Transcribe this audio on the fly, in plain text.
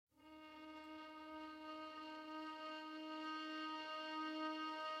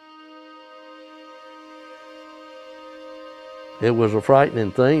It was a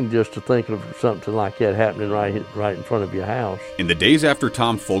frightening thing just to think of something like that happening right in front of your house. In the days after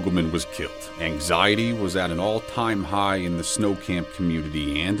Tom Fogleman was killed, anxiety was at an all-time high in the snow camp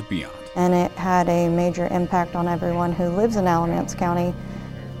community and beyond. And it had a major impact on everyone who lives in Alamance County,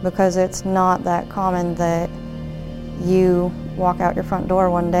 because it's not that common that you walk out your front door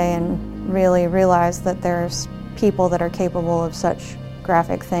one day and really realize that there's people that are capable of such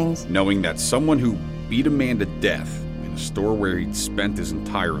graphic things. Knowing that someone who beat a man to death in a store where he'd spent his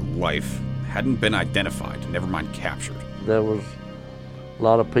entire life hadn't been identified, never mind captured. There was a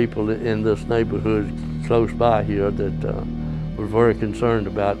lot of people in this neighborhood close by here that were very concerned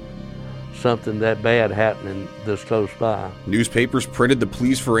about something that bad happening this close by. Newspapers printed the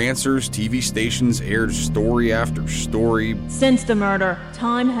pleas for answers. TV stations aired story after story. Since the murder,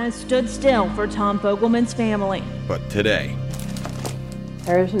 time has stood still for Tom Fogleman's family. But today,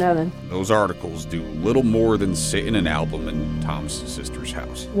 there's nothing. Those articles do little more than sit in an album in Tom's sister's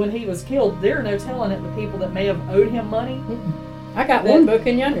house. When he was killed, there are no telling it, the people that may have owed him money. I got one book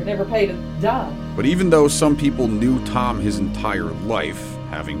in yonder. Never paid a dime. But even though some people knew Tom his entire life,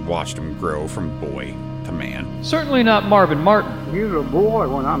 having watched him grow from boy to man. Certainly not Marvin Martin. He was a boy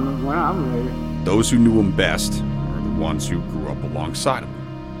when I'm ready. Those who knew him best were the ones who grew up alongside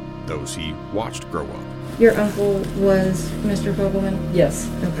him. Those he watched grow up. Your uncle was Mr. Fogleman? Yes.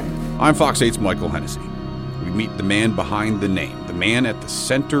 Okay. I'm Fox 8's Michael Hennessy. We meet the man behind the name, the man at the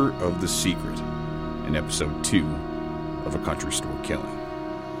center of the secret, in episode 2 of A Country Store Killing.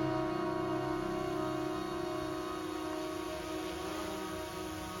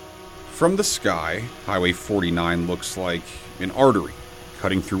 From the sky, Highway 49 looks like an artery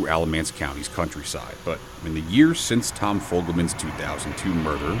cutting through Alamance County's countryside. But in the years since Tom Fogleman's 2002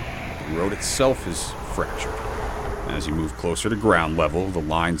 murder, the road itself is fractured. As you move closer to ground level, the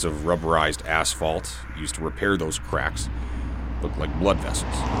lines of rubberized asphalt used to repair those cracks look like blood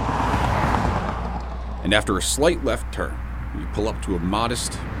vessels. And after a slight left turn, you pull up to a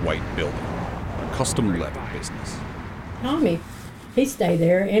modest white building, a custom leather business. Tommy, he stayed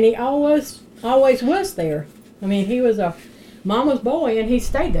there, and he always was there. I mean, he was a mama's boy, and he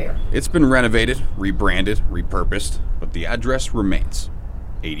stayed there. It's been renovated, rebranded, repurposed, but the address remains,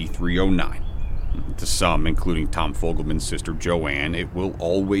 8309. To some, including Tom Fogleman's sister Joanne, it will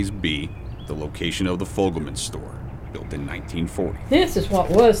always be the location of the Fogleman store, built in 1940. This is what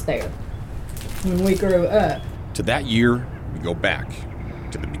was there when we grew up. To that year, we go back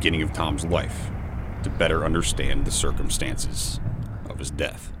to the beginning of Tom's life to better understand the circumstances of his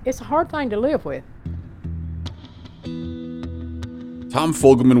death. It's a hard thing to live with. Tom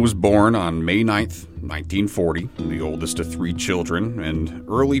Fogleman was born on May 9th, 1940, the oldest of 3 children, and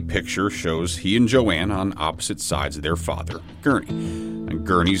early picture shows he and Joanne on opposite sides of their father, Gurney. And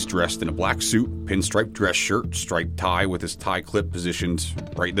Gurney's dressed in a black suit, pinstripe dress shirt, striped tie with his tie clip positioned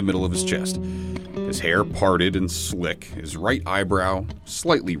right in the middle of his chest. His hair parted and slick, his right eyebrow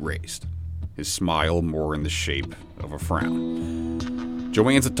slightly raised, his smile more in the shape of a frown.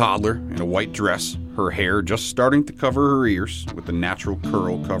 Joanne's a toddler in a white dress, her hair just starting to cover her ears, with the natural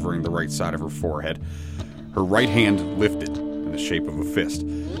curl covering the right side of her forehead, her right hand lifted in the shape of a fist,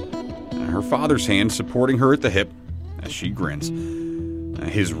 and her father's hand supporting her at the hip as she grins.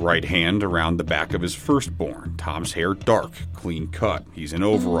 His right hand around the back of his firstborn, Tom's hair dark, clean cut. He's in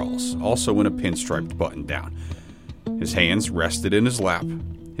overalls, also in a pinstriped button-down. His hands rested in his lap,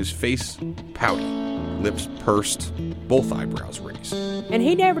 his face pouty, lips pursed, both eyebrows raised. And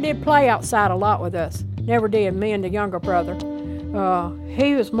he never did play outside a lot with us. Never did, me and the younger brother.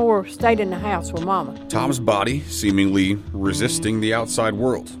 He was more stayed in the house with Mama. Tom's body seemingly resisting the outside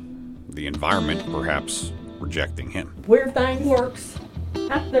world. The environment perhaps rejecting him. Weird thing works.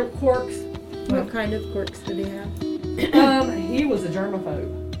 There were quirks. What kind of quirks did he have? He was a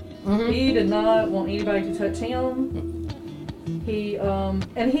germaphobe. Mm-hmm. He did not want anybody to touch him. He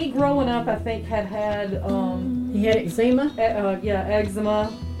growing up, I think, had he had eczema.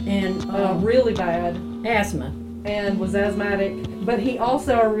 Eczema, and really bad asthma, and was asthmatic. But he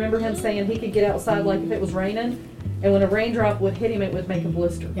also, I remember him saying he could get outside like if it was raining, and when a raindrop would hit him, it would make a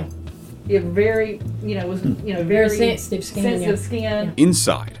blister. Yeah. He had very sensitive skin. Yeah.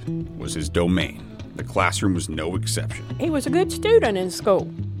 Inside was his domain. The classroom was no exception. He was a good student in school.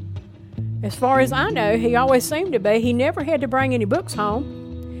 As far as I know, he always seemed to be. He never had to bring any books home.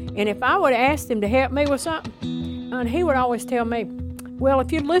 And if I would have asked him to help me with something, and he would always tell me, well,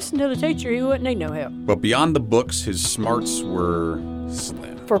 if you'd listen to the teacher, you wouldn't need no help. But beyond the books, his smarts were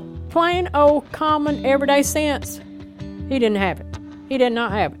slim. For plain old common everyday sense, he didn't have it. He did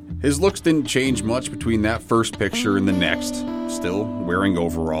not have it. His looks didn't change much between that first picture and the next. Still wearing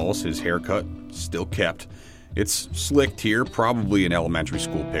overalls, his haircut still kept, It's slicked here, probably an elementary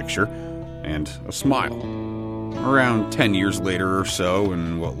school picture, and a smile. Around 10 years later or so,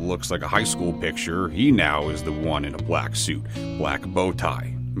 in what looks like a high school picture, he now is the one in a black suit, black bow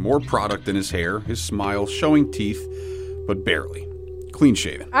tie. More product in his hair, his smile showing teeth, but barely. Clean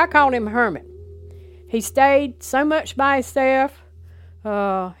shaven. I called him a hermit. He stayed so much by himself.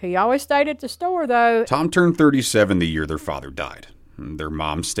 He always stayed at the store, though. Tom turned 37 the year their father died. Their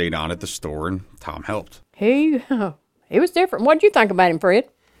mom stayed on at the store, and Tom helped. He was different. What'd you think about him, Fred?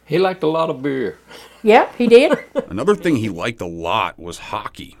 He liked a lot of beer. Yeah, he did. Another thing he liked a lot was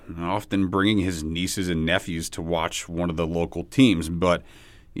hockey, often bringing his nieces and nephews to watch one of the local teams. But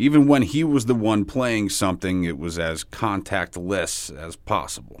even when he was the one playing something, it was as contactless as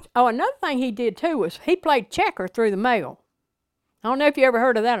possible. Oh, another thing he did, too, was he played checker through the mail. I don't know if you ever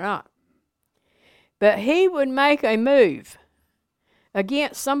heard of that or not. But he would make a move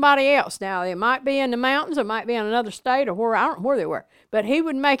against somebody else. Now, it might be in the mountains, it might be in another state, or where, I don't know where they were. But he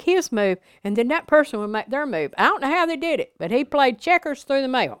would make his move, and then that person would make their move. I don't know how they did it, but he played checkers through the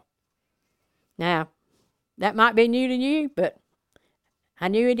mail. Now, that might be new to you, but I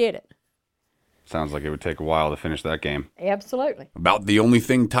knew he did it. Sounds like it would take a while to finish that game. Absolutely. About the only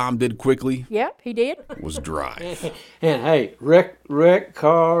thing Tom did quickly Yep, he did. was drive. And hey, wreck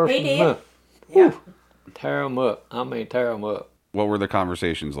cars. He did. Yeah. Tear them up. I mean, tear them up. What were the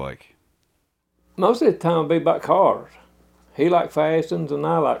conversations like? Most of the time it'd be about cars. He liked fast ones and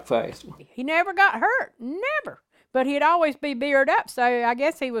I like fast ones. He never got hurt. Never. But he'd always be beard up, so I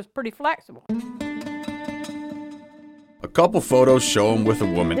guess he was pretty flexible. A couple photos show him with a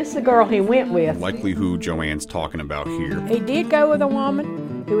woman, This is the girl he went with. likely who Joanne's talking about here. He did go with a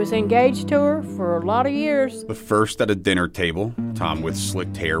woman who was engaged to her for a lot of years. The first at a dinner table, Tom with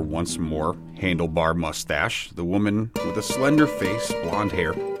slicked hair once more, handlebar mustache. The woman with a slender face, blonde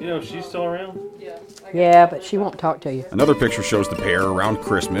hair. You know, she's still around? Yeah, but she won't talk to you. Another picture shows the pair around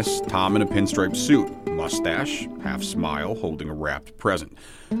Christmas, Tom in a pinstripe suit, mustache, half smile, holding a wrapped present.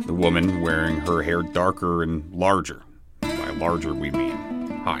 The woman wearing her hair darker and larger. By larger, we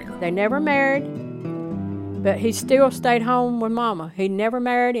mean higher. They never married, but he still stayed home with Mama. He never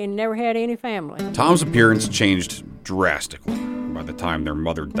married and never had any family. Tom's appearance changed drastically by the time their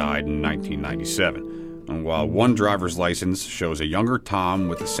mother died in 1997. And while one driver's license shows a younger Tom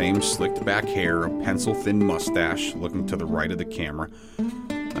with the same slicked back hair, a pencil-thin mustache looking to the right of the camera,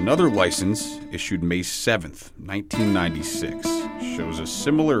 another license, issued May 7th, 1996, shows a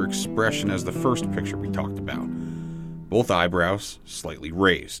similar expression as the first picture we talked about. Both eyebrows slightly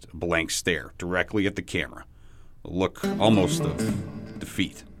raised, a blank stare directly at the camera, a look almost of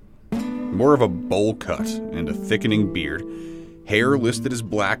defeat. More of a bowl cut and a thickening beard, hair listed as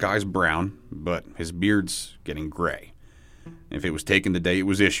black, eyes brown, but his beard's getting gray. If it was taken the day it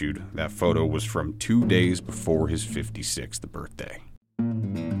was issued, that photo was from 2 days before his 56th birthday.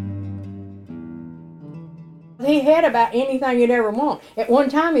 He had about anything you'd ever want. At one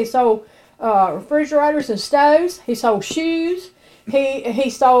time, he sold refrigerators and stoves. He sold shoes. He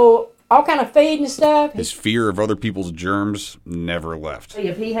sold all kind of feed and stuff. His fear of other people's germs never left.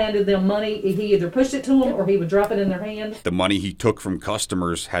 If he handed them money, he either pushed it to them or he would drop it in their hand. The money he took from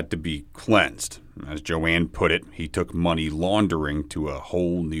customers had to be cleansed. As Joanne put it, he took money laundering to a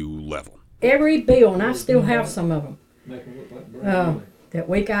whole new level. Every bill, and I still have some of them, that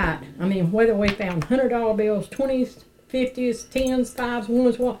we got. I mean, whether we found $100 bills, 20s, 50s, 10s, 5s,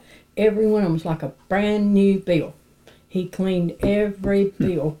 1s, every one of them was like a brand new bill. He cleaned every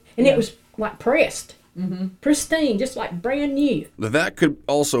bill. And it was like pressed, pristine, just like brand new. That could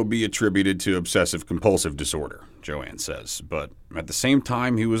also be attributed to obsessive-compulsive disorder, Joanne says. But at the same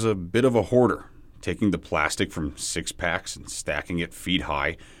time, he was a bit of a hoarder, taking the plastic from six-packs and stacking it feet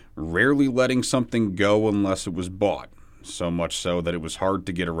high, rarely letting something go unless it was bought. So much so that it was hard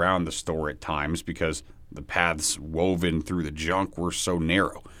to get around the store at times because the paths woven through the junk were so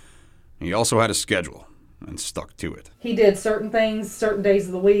narrow. He also had a schedule and stuck to it. He did certain things, certain days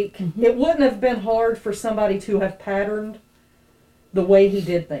of the week. It wouldn't have been hard for somebody to have patterned the way he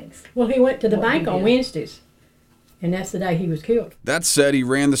did things. Well, he went to the bank on Wednesdays, and that's the day he was killed. That said, he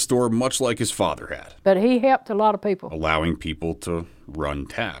ran the store much like his father had, But he helped a lot of people. allowing people to run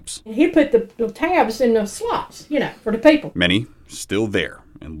tabs. He'd put the tabs in the slots, for the people. Many still there,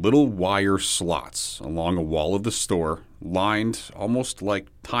 in little wire slots along a wall of the store, lined almost like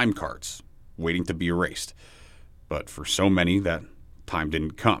time cards, waiting to be erased. But for so many, that time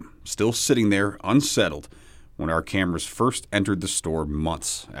didn't come, still sitting there unsettled when our cameras first entered the store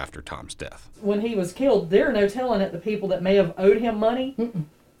months after Tom's death. When he was killed, there are no telling it the people that may have owed him money.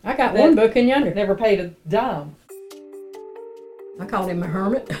 I got one book in yonder. Never paid a dime. I called him a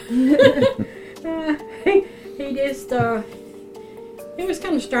hermit. he just, it was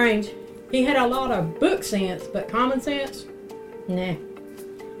kind of strange. He had a lot of book sense, but common sense, nah.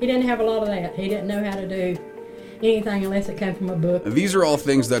 He didn't have a lot of that. He didn't know how to do anything unless it came from a book. These are all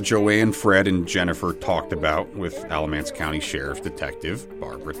things that Joanne, Fred, and Jennifer talked about with Alamance County Sheriff Detective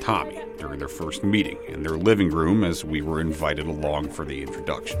Barbara Tommy during their first meeting in their living room as we were invited along for the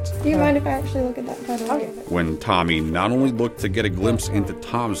introductions. Do you mind if I actually look at that photo? Oh, yeah. When Tommy not only looked to get a glimpse into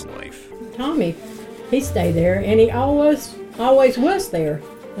Tom's life, Tommy, he stayed there, and he always was there.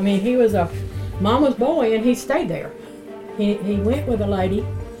 I mean, he was a mama's boy, and he stayed there. He went with a lady,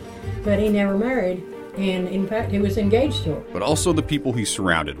 but he never married. And in fact, he was engaged to her. but also the people he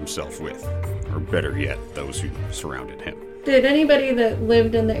surrounded himself with, or better yet, those who surrounded him. Did anybody that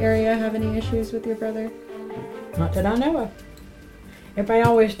lived in the area have any issues with your brother? Not that I know of. Everybody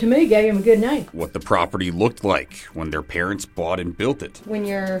always, to me, gave him a good name. What the property looked like when their parents bought and built it. When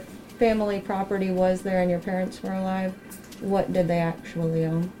your family property was there and your parents were alive, what did they actually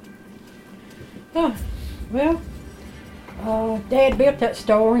own? Oh, well, Dad built that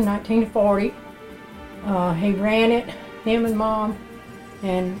store in 1940. He ran it, him and Mom,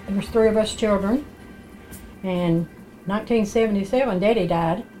 and there was 3 of us children. And 1977, Daddy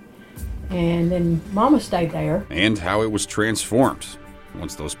died, and then Mama stayed there. And how it was transformed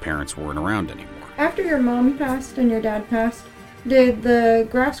once those parents weren't around anymore. After your mom passed and your dad passed, did the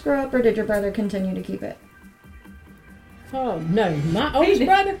grass grow up or did your brother continue to keep it? Oh, no, my oldest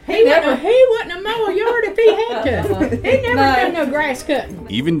brother, he wouldn't have mowed a yard if he had to. He never done no grass cutting.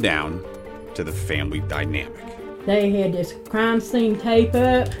 Even down to the family dynamic. They had this crime scene tape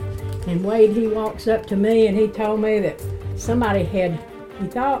up, and Wade, he walks up to me and he told me that somebody had, he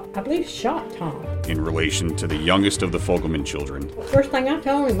thought, I believe, shot Tom. In relation to the youngest of the Fogleman children, First thing I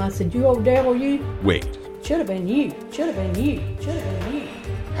told him, I said, you old devil, you. Wade. Should have been you. Should have been you. Should have been you.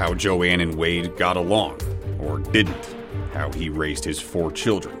 How Joanne and Wade got along, or didn't. How he raised his 4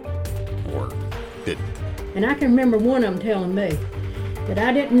 children, or didn't. And I can remember one of them telling me that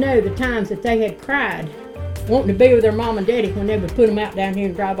I didn't know the times that they had cried wanting to be with their mom and daddy when they would put them out down here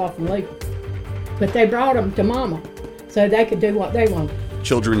and drive off and leave them. But they brought them to Mama so they could do what they wanted.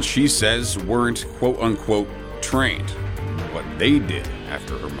 Children, she says, weren't quote-unquote trained in what they did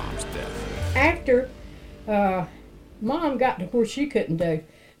after her mom's death. After Mom got to where she couldn't do,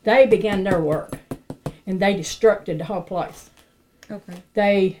 they began their work. And they destructed the whole place.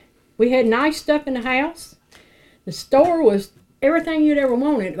 Okay. We had nice stuff in the house. The store was everything you'd ever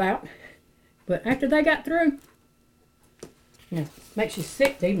wanted about. But after they got through, makes you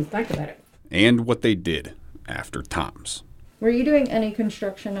sick to even think about it. And what they did after Tom's. Were you doing any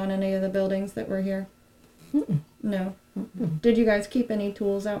construction on any of the buildings that were here? Mm-mm. No. Mm-mm. Did you guys keep any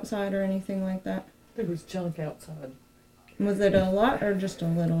tools outside or anything like that? There was junk outside. Was it a lot or just a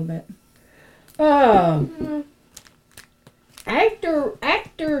little bit?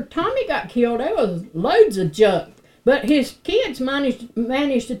 After Tommy got killed, there was loads of junk. But his kids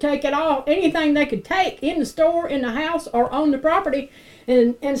managed to take it all, anything they could take in the store, in the house, or on the property,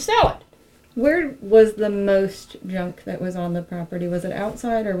 and sell it. Where was the most junk that was on the property? Was it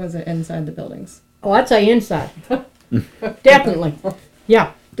outside or was it inside the buildings? Oh, I'd say inside. Definitely.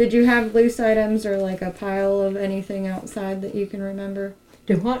 Yeah. Did you have loose items or like a pile of anything outside that you can remember?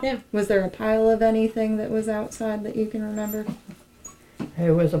 Do what now? Was there a pile of anything that was outside that you can remember?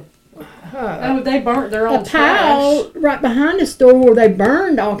 There was a they burnt their own pile trash. right behind the store where they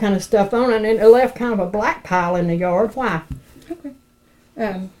burned all kind of stuff on it, and it left kind of a black pile in the yard. Why?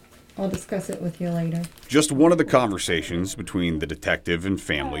 Okay. I'll discuss it with you later. Just one of the conversations between the detective and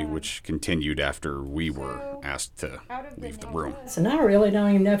family, which continued after we were asked to leave the room. And I really don't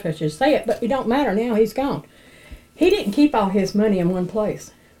even know if I should say it, but it don't matter now. He's gone. He didn't keep all his money in one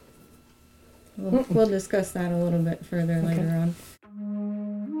place. We'll discuss that a little bit further later on.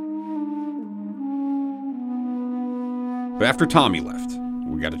 But after Tommy left,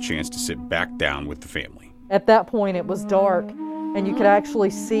 we got a chance to sit back down with the family. At that point, it was dark, and you could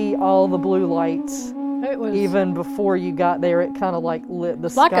actually see all the blue lights. It was even before you got there. It kind of like lit the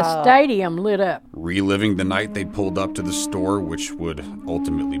sky. Like a stadium lit up. Reliving the night they pulled up to the store, which would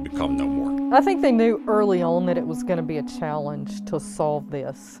ultimately become no more. I think they knew early on that it was going to be a challenge to solve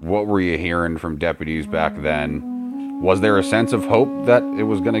this. What were you hearing from deputies back then? Was there a sense of hope that it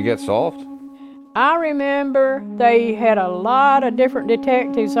was going to get solved? I remember they had a lot of different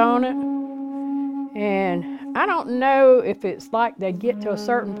detectives on it, and I don't know if it's like they get to a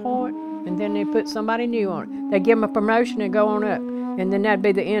certain point and then they put somebody new on it. They give them a promotion and go on up, and then that'd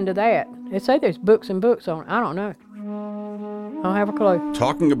be the end of that. They say there's books and books on it. I don't know. I don't have a clue.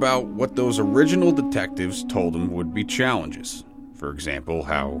 Talking about what those original detectives told them would be challenges For example,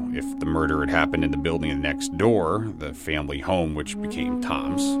 how if the murder had happened in the building next door, the family home which became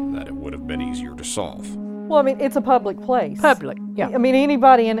Tom's, that it would have been easier to solve. Well, I mean, it's a public place. Public, yeah. I mean,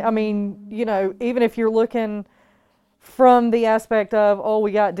 anybody, and I mean, you know, even if you're looking from the aspect of, oh,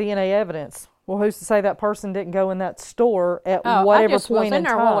 we got DNA evidence. Well, who's to say that person didn't go in that store at whatever point in time? I just was in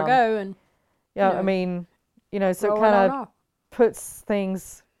there a while ago, and yeah, I mean, you know, so it kind of puts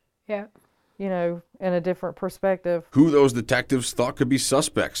things, yeah, you know, in a different perspective. Who those detectives thought could be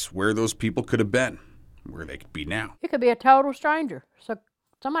suspects, where those people could have been, where they could be now. It could be a total stranger. So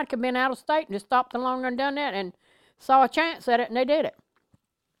somebody could have been out of state and just stopped along and done that and saw a chance at it, and they did it.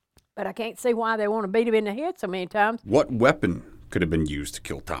 But I can't see why they want to beat him in the head so many times. What weapon could have been used to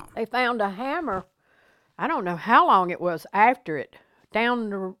kill Tom? They found a hammer. I don't know how long it was after it, down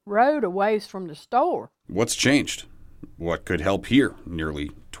the road a ways from the store. What's changed? What could help here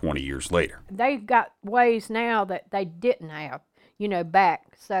nearly 20 years later? They've got ways now that they didn't have, you know,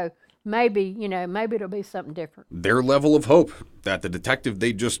 back. So maybe, you know, maybe it'll be something different. Their level of hope that the detective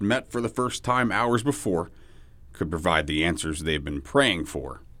they just met for the first time hours before could provide the answers they've been praying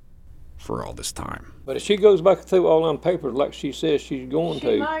for all this time. But if she goes back through all them papers like she says she's going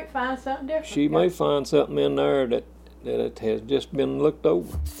to, she might find something different. She may find something in there that it has just been looked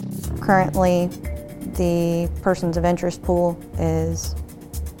over. Currently, the persons of interest pool is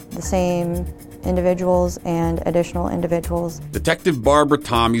the same individuals and additional individuals. Detective Barbara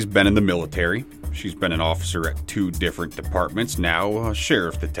Tommy's been in the military. She's been an officer at 2 different departments, now a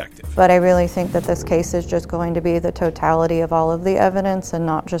sheriff detective. But I really think that this case is just going to be the totality of all of the evidence and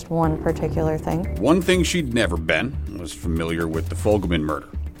not just one particular thing. One thing she'd never been was familiar with the Fogleman murder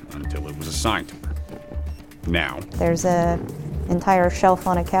until it was assigned to her. Now, there's an entire shelf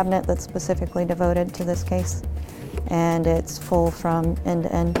on a cabinet that's specifically devoted to this case, and it's full from end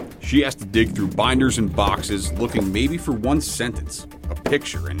to end. She has to dig through binders and boxes, looking maybe for one sentence, a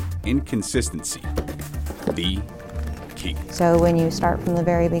picture, an inconsistency. The key. So when you start from the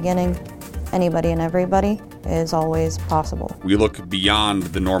very beginning, anybody and everybody is always possible. We look beyond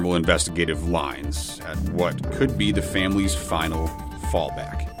the normal investigative lines at what could be the family's final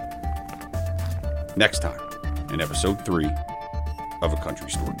fallback. Next time, in episode 3 of A Country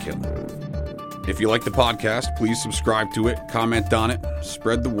Store Killing. If you like the podcast, please subscribe to it, comment on it,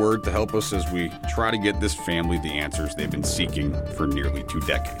 spread the word to help us as we try to get this family the answers they've been seeking for nearly 2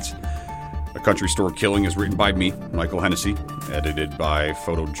 decades. A Country Store Killing is written by me, Michael Hennessy, edited by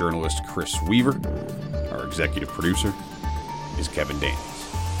photojournalist Chris Weaver. Our executive producer is Kevin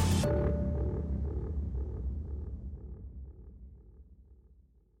Daniels.